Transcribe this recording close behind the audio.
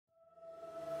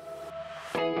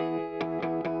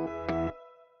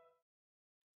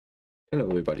Hello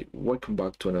everybody, welcome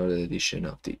back to another edition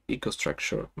of the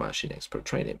EcoStruxure Machine Expert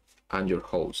training. I'm your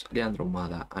host, Leandro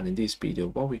Mada, and in this video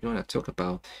what we're going to talk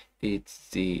about is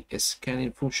the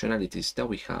scanning functionalities that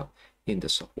we have in the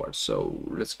software. So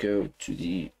let's go to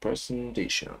the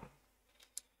presentation.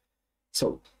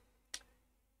 So,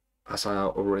 as I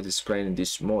already explained in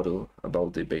this module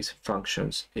about the basic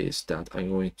functions, is that I'm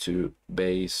going to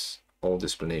base all the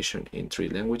explanation in three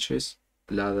languages: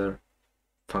 ladder,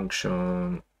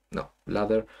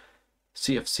 ladder,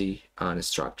 CFC, and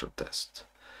structure test.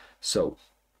 So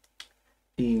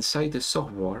inside the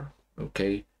software,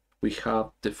 okay, we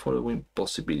have the following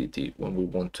possibility when we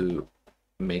want to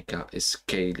make a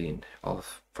scaling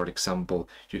of, for example,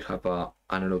 you have a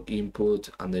analog input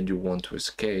and then you want to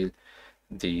scale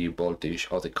the voltage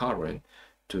or the current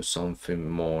to something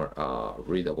more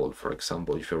readable. For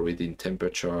example, if you're reading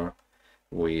temperature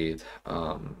with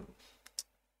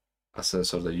a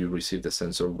sensor that you receive the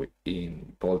sensor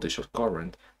in voltage or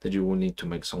current, that you will need to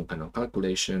make some kind of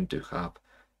calculation to have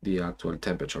the actual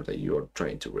temperature that you are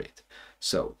trying to read.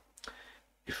 So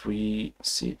if we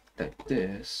see it like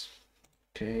this,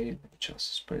 okay, just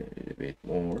explain a little bit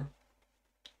more.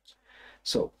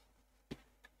 So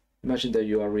imagine that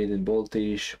you are reading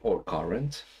voltage or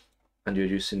current and you're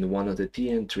using one of the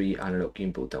TN3 analog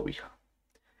input that we have.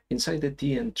 Inside the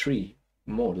TN3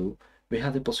 module, we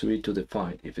have the possibility to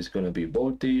define if it's going to be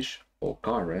voltage or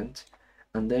current,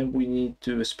 and then we need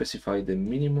to specify the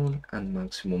minimum and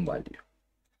maximum value.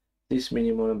 This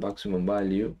minimum and maximum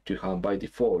value to have by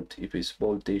default, if it's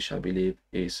voltage, I believe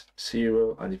is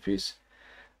 0, and if it's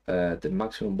the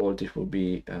maximum voltage will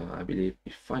be, I believe,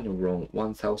 if I'm not wrong,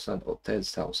 1000 or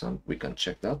 10,000, we can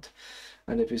check that.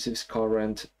 And if it's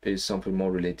current, is something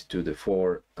more related to the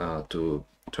 4 to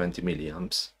 20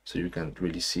 milliamps, so you can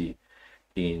really see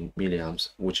in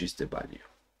milliamps which is the value.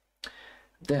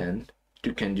 Then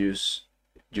you can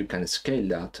scale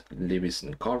that, leave it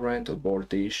in current or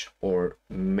voltage, or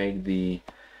make the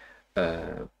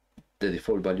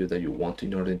default value that you want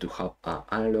in order to have an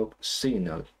analog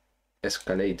signal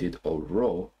escalated or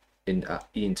raw in an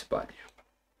int value.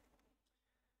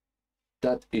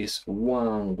 That is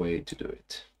one way to do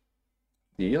it.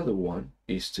 The other one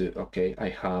is to, okay, I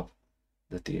have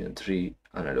the TN3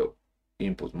 analog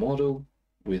input model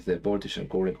with the voltage and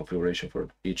current configuration for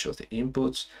each of the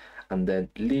inputs, and then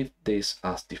leave this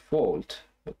as default,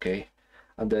 okay,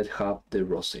 and then have the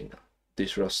raw signal.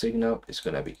 This raw signal is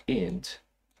going to be int,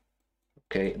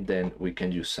 okay. Then we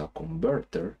can use a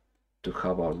converter to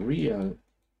have a real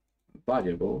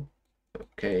variable,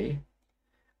 okay,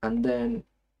 and then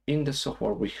in the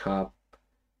software we have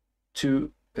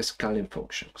two scaling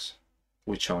functions,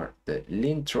 which are the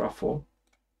link trafo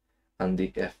and the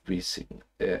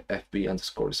FB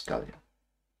underscore scaling.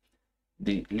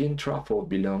 The link trafo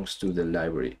belongs to the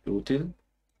library util,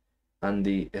 and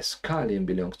the scaling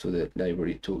belongs to the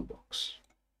library toolbox.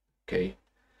 Okay,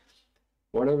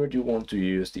 whatever you want to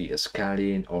use, the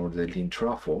scaling or the link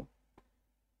trafo,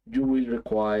 you will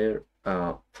require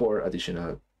 4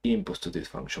 additional inputs to this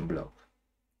function block.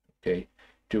 Okay,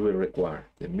 you will require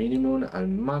the minimum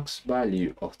and max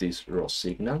value of this raw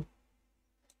signal,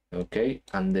 okay,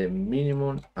 and the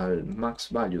minimum and max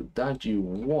value that you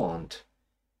want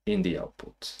in the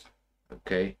output,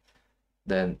 okay.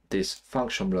 Then this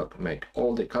function block make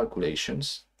all the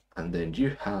calculations, and then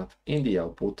you have in the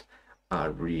output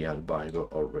a real variable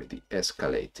already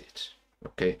escalated,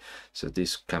 okay. So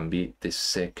this can be the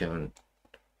second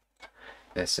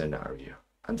scenario,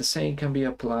 and the same can be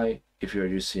applied if you're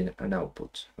using an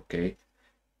output, okay.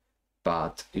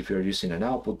 But if you're using an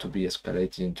output to be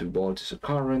escalated into voltage or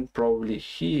current, probably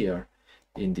here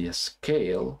in the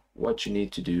scale, what you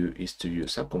need to do is to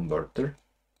use a converter,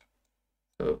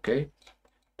 okay,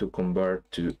 to convert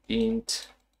to int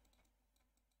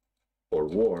or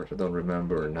word. I don't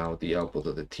remember now the output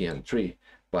of the TN3,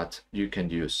 but you can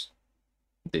use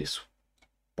this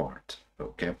part,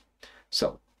 okay.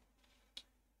 So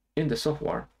in the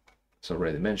software, as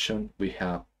already mentioned, we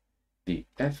have the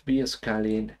FB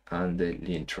scaling and the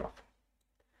link trafo.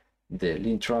 The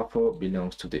link trafo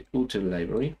belongs to the util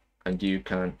library, and you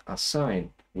can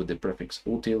assign with the prefix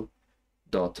util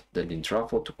dot the link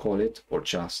trafo to call it, or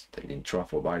just the link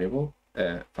trafo variable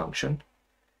function.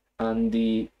 And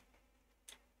the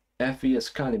FB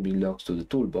scaling belongs to the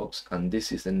toolbox, and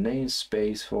this is the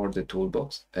namespace for the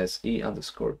toolbox, se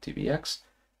underscore tvx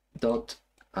dot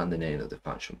and the name of the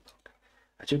function block.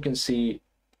 As you can see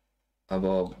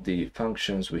above the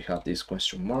functions, we have these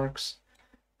question marks,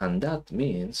 and that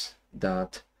means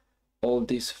that all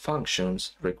these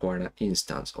functions require an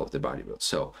instance of the variable.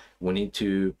 So we need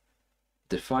to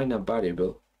define a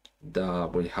variable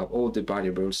that will have all the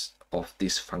variables of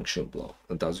this function block,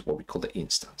 and that's what we call the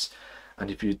instance. And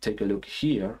if you take a look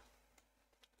here,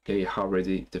 okay, I have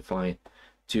already defined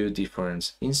two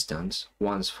different instances,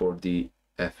 one's for the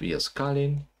FVL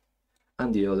scaling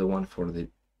and the other one for the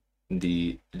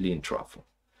lean truffle.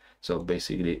 So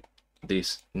basically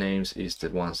these names is the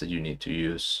ones that you need to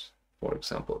use, for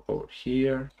example, over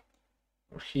here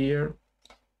or here,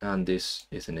 and this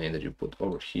is the name that you put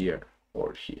over here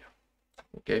or here.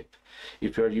 Okay,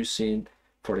 if you're using,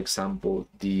 for example,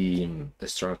 the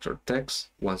structured text,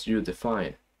 once you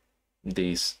define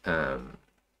this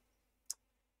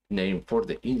name for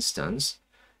the instance,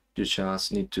 you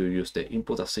just need to use the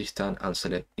input assistant and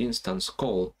select instance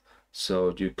call,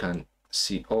 so you can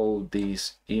see all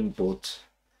these input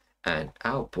and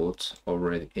output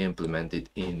already implemented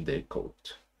in the code.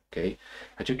 Okay,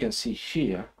 as you can see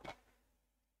here,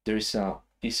 there is a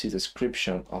easy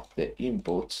description of the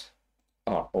inputs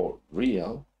are all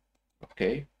real.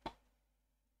 Okay,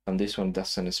 and this one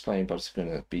doesn't explain, but it's going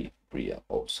to be real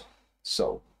also.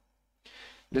 So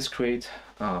let's create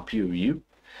a POU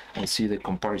and see the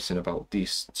comparison about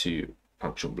these two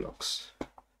function blocks.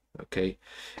 Okay,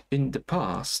 in the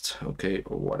past, okay,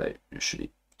 or what I usually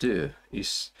do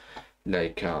is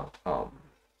like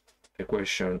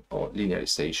equation or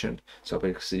linearization. So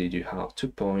basically you have 2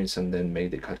 points and then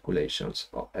make the calculations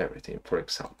of everything. For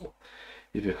example,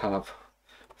 if you have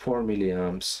 4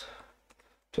 milliamps,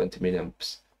 20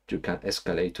 milliamps, you can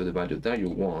escalate to the value that you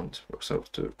want, for example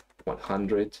to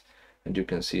 100, and you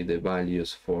can see the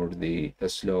values for the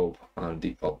slope and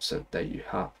the offset that you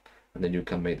have, and then you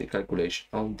can make the calculation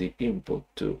on the input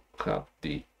to have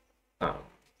the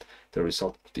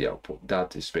result of the output.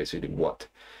 That is basically what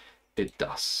it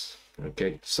does.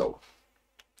 Okay, so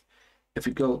if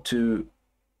we go to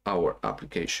our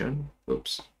application,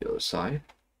 oops, the other side,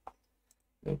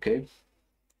 okay,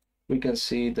 we can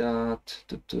see that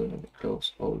let me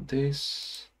close all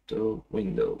this, to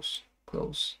Windows,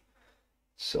 close.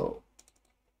 So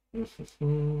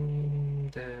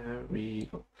there we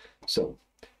go. So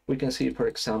we can see, for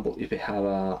example, if we have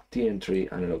a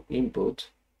TN3 analog input,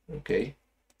 okay,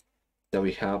 that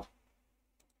we have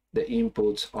the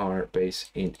inputs are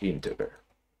based in integer,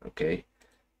 okay,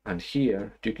 and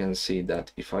here you can see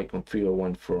that if I configure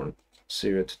one from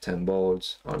 0 to 10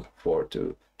 volts and 4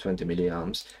 to 20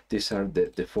 milliamps, these are the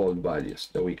default values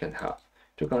that we can have.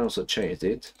 You can also change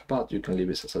it, but you can leave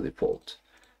it as a default.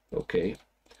 Okay,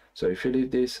 so if you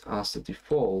leave this as the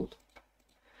default,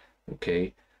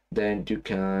 okay, then you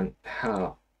can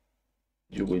have,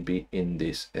 you will be in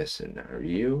this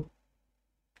scenario.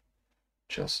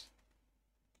 Just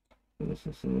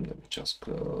let me just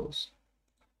close.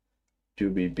 You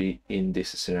will be in this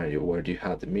scenario where you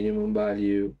have the minimum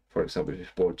value. For example,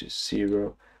 if port is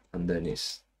 0 and then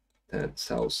it's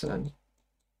 10,000,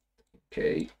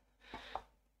 okay,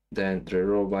 then the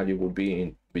raw value will be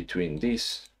in between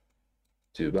these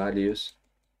two values,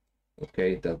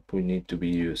 okay, that we need to be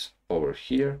used over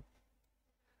here.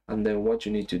 And then what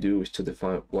you need to do is to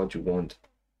define what you want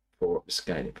for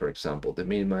scanning. For example, the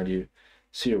min value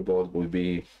 0 volt will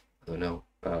be, I don't know,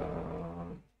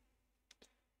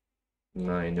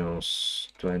 minus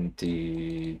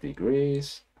 20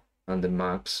 degrees, and the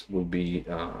max will be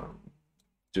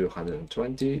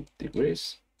 220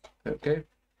 degrees. Okay,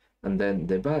 and then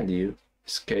the value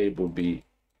scale will be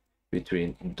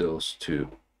between those two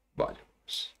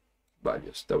values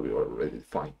that we already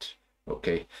defined.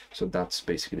 Okay, so that's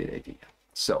basically the idea.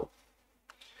 So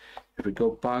if we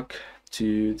go back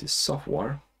to the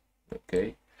software,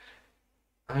 okay,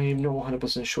 I'm not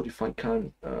 100% sure if I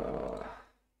can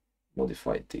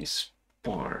modify this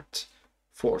part,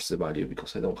 force the value,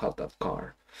 because I don't have that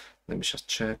card. Let me just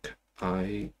check.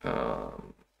 I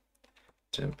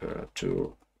temperature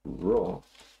raw,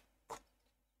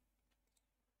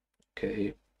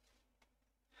 okay,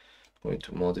 going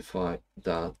to modify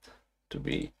that to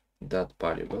be that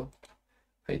variable,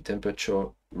 a temperature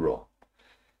raw.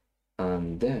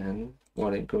 And then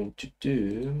what I'm going to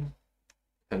do,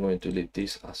 I'm going to leave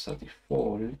this as a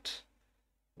default,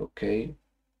 okay.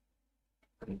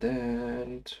 And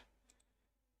then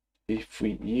if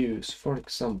we use, for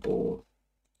example,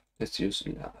 let's use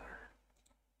ladder,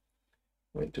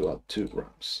 I'm going to add 2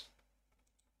 grams,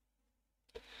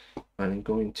 and I'm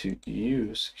going to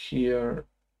use here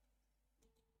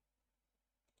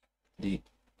the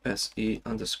se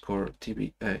underscore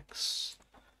tbx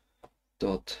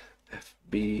dot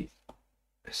fb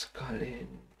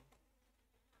scaling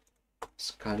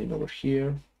over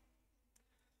here,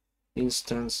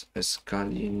 instance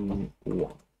scaling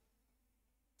 1.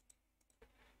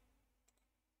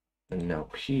 And now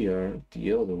here,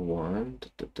 the other one,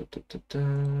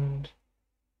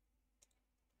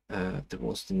 there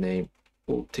was the name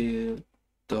util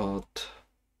dot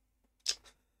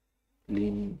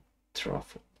lim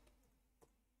truffle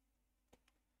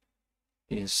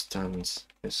instance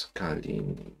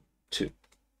scaling 2,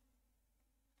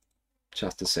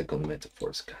 just the second method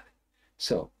for scaling.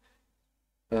 So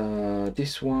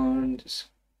this one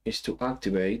is to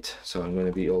activate, so I'm going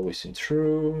to be always in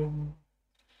true.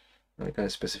 I can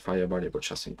specify a variable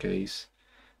just in case.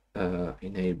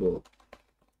 Enable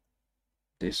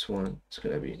this one, it's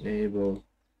going to be enable.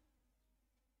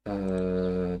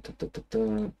 I'm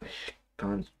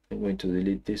going to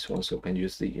delete this one so I can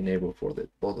use the enable for the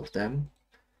both of them.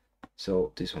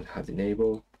 So this one has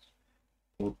enable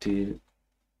util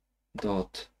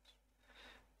dot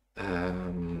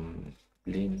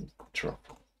lim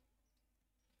truffle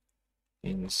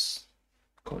ins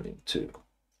calling 2.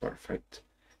 Perfect.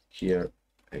 Here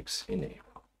x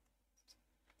enable.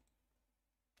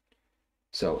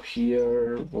 So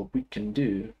here what we can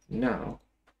do now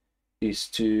is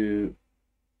to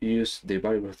use the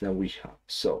variables that we have.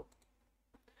 So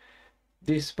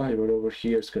this variable over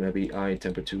here is going to be I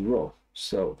temperature raw.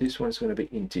 So this one is going to be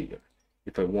integer.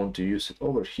 If I want to use it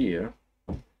over here,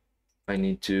 I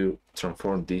need to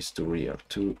transform this to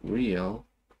real.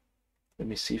 Let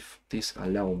me see if this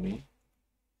allows me.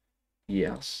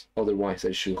 Yes. Otherwise,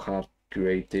 I should have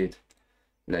created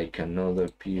like another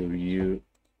PRU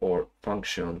or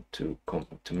function to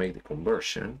make the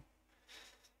conversion,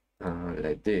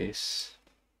 like this,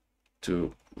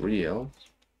 to real.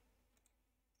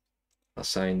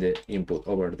 Assign the input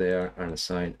over there and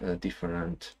assign a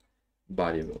different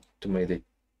variable to make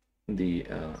the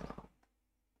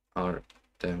R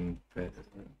temperature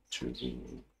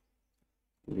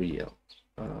real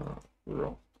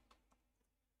raw.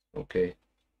 Okay,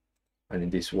 and in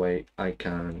this way I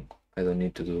don't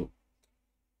need to do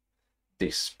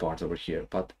this part over here,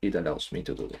 but it allows me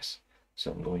to do this.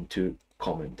 So I'm going to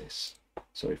comment this.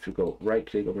 So if you go right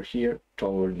click over here,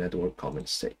 toggle network comment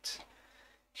state.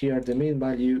 Here the mean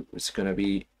value is going to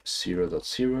be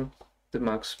 0.0. The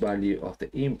max value of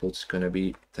the input is going to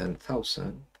be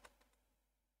 10,000.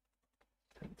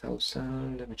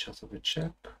 10,000, let me just double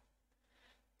check.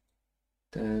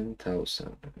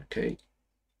 10,000, okay.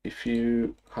 If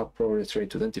you have problems trying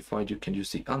to identify, you can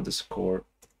use the underscore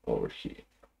over here.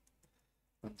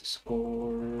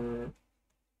 Underscore,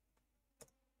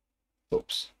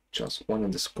 oops, just one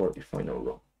underscore if I know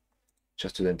wrong,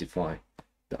 just to identify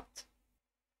that.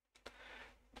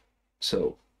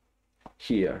 So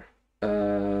here,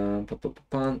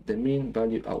 the mean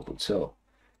value output. So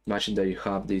imagine that you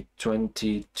have the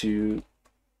 22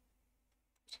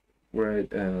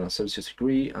 Celsius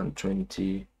degree and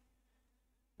 20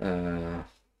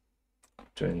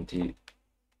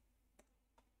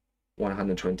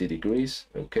 120 degrees.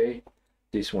 Okay,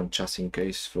 this one just in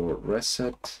case for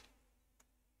reset.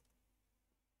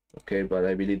 Okay, but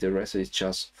I believe the reset is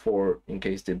just for in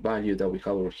case the value that we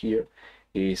have over here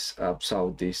is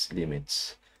outside these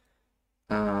limits.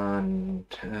 And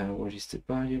where is the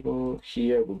variable?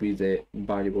 Here will be the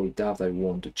variable that I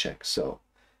want to check. So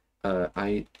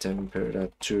I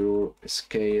temperature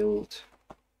scaled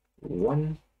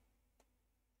 1.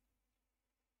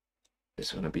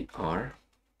 It's going to be R.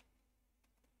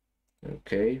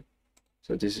 Okay,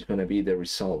 so this is going to be the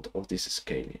result of this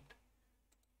scaling.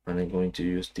 And I'm going to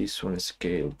use this one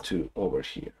scale to over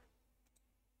here.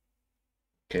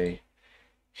 Okay,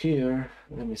 here,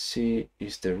 let me see,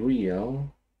 is the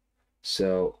real.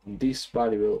 So this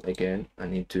variable, again, I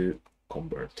need to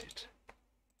convert it.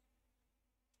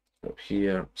 So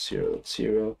here,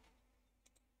 0.0,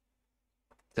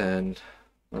 then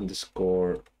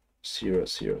underscore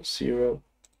 0.0.0.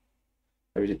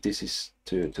 I really, this is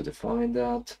to define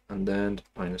that, and then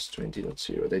minus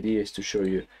 20.0. The idea is to show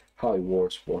you how it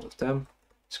works, both of them.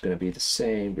 It's going to be the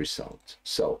same result.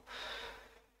 So,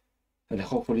 and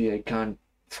hopefully I can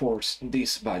force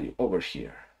this value over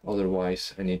here.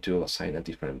 Otherwise, I need to assign a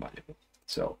different value.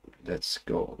 So let's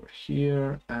go over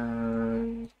here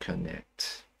and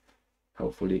connect.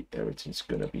 Hopefully everything's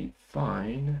going to be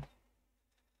fine.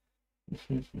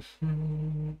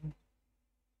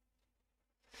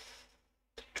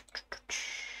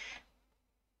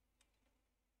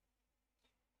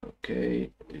 Okay,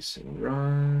 listen,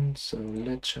 run. So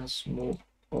let's just move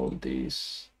all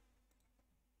these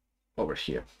over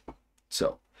here.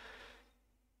 So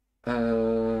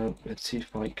let's see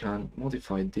if I can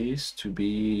modify this to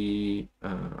be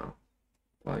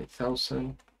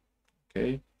 5,000.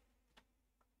 Okay.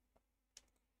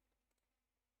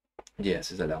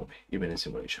 Yes, it's allowed me even in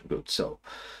simulation. Good. So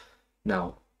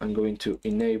now I'm going to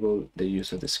enable the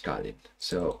use of the scaling.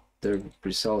 So the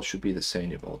result should be the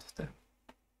same in both of them.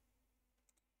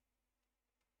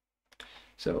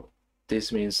 So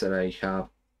this means that I have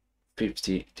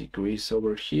 50 degrees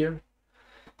over here.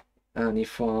 And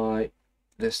if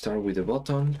let's start with the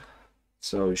bottom.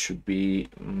 So it should be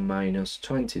minus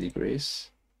 20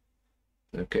 degrees.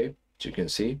 Okay, as you can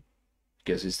see,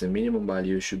 because it's the minimum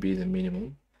value, it should be the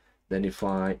minimum. Then if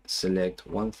I select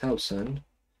 1000,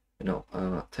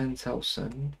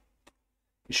 10,000,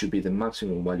 it should be the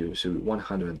maximum value, so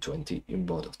 120 in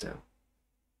both of them.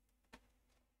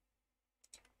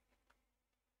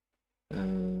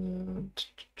 And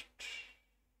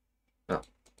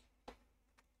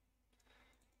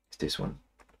it's this one.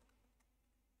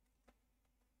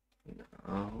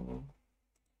 Now,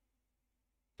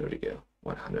 there we go,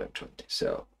 120.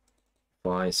 So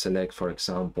if I select, for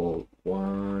example,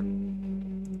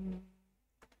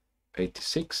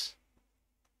 186,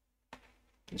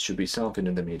 it should be something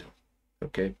in the middle.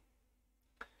 Okay,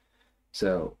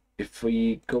 so if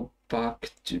we go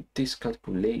back to this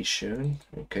calculation,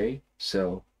 okay,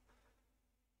 so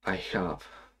I have,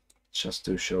 just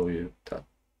to show you that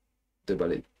the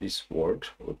value is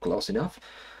worked or close enough.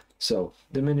 So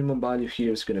the minimum value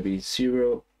here is going to be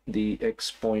 0. The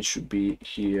X point should be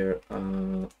here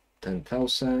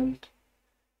 10,000,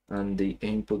 and the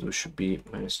input should be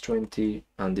minus 20,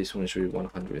 and this one should be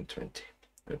 120.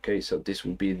 Okay, so this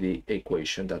will be the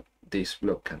equation that this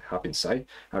block can have inside.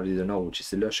 I really don't know which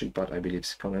is the logic, but I believe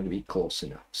it's going to be close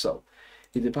enough. So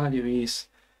if the value is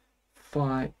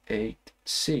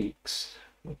 586,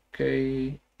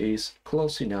 okay, is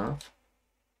close enough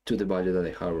to the value that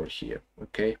I have over here.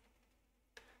 Okay,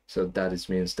 so that is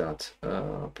means that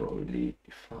probably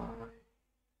if I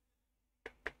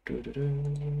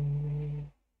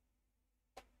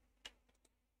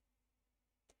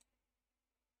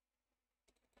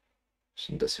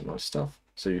some decimal stuff,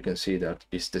 so you can see that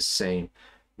it's the same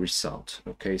result.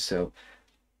 Okay, so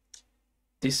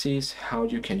this is how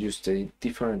you can use the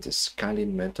different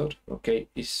scaling method. Okay,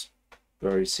 it's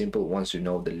very simple once you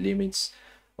know the limits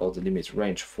or the limit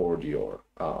range for your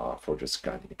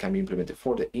scanning. It can be implemented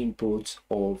for the inputs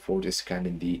or for the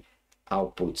scanning the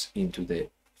outputs into the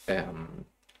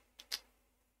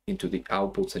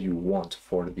outputs that you want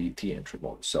for the T-entry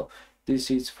mode. So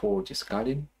this is for the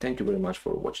scaling. Thank you very much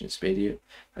for watching this video,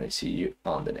 and I see you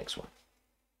on the next one.